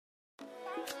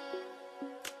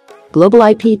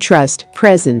Globaliptrust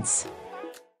presents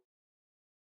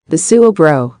the Scewo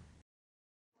Bro.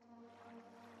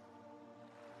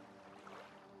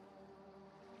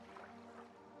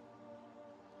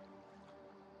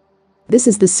 This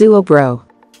is the Scewo Bro,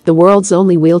 the world's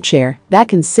only wheelchair that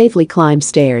can safely climb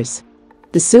stairs.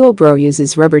 The Scewo Bro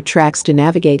uses rubber tracks to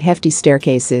navigate hefty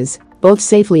staircases, both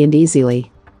safely and easily.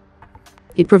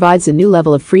 It provides a new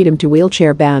level of freedom to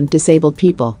wheelchair-bound disabled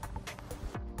people.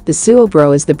 The Scewo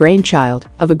Bro is the brainchild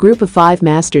of a group of 5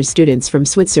 master's students from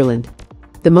Switzerland.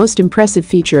 The most impressive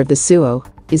feature of the Scewo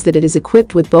is that it is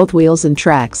equipped with both wheels and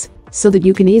tracks, so that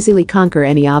you can easily conquer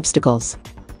any obstacles.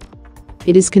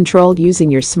 It is controlled using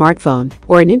your smartphone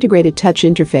or an integrated touch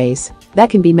interface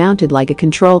that can be mounted like a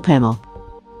control panel.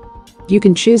 You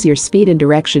can choose your speed and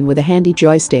direction with a handy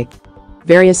joystick.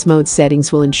 Various mode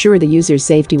settings will ensure the user's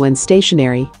safety when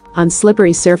stationary, on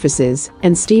slippery surfaces,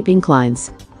 and steep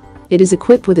inclines. It is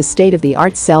equipped with a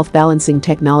state-of-the-art self-balancing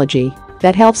technology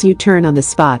that helps you turn on the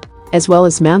spot, as well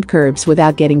as mount curbs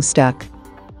without getting stuck.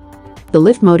 The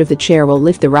lift mode of the chair will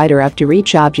lift the rider up to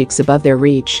reach objects above their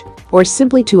reach, or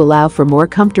simply to allow for more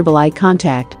comfortable eye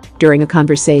contact during a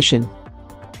conversation.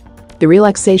 The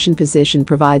relaxation position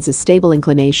provides a stable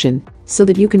inclination so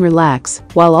that you can relax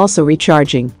while also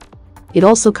recharging. It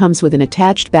also comes with an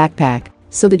attached backpack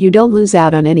so that you don't lose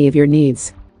out on any of your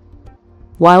needs.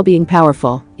 While being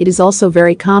powerful, it is also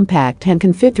very compact and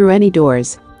can fit through any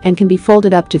doors, and can be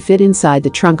folded up to fit inside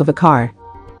the trunk of a car.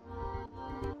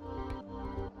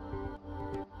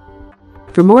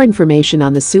 For more information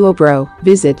on the Scewo Bro,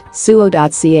 visit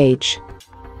scewo.ch.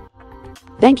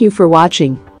 Thank you for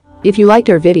watching. If you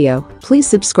liked our video, please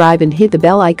subscribe and hit the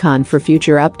bell icon for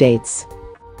future updates.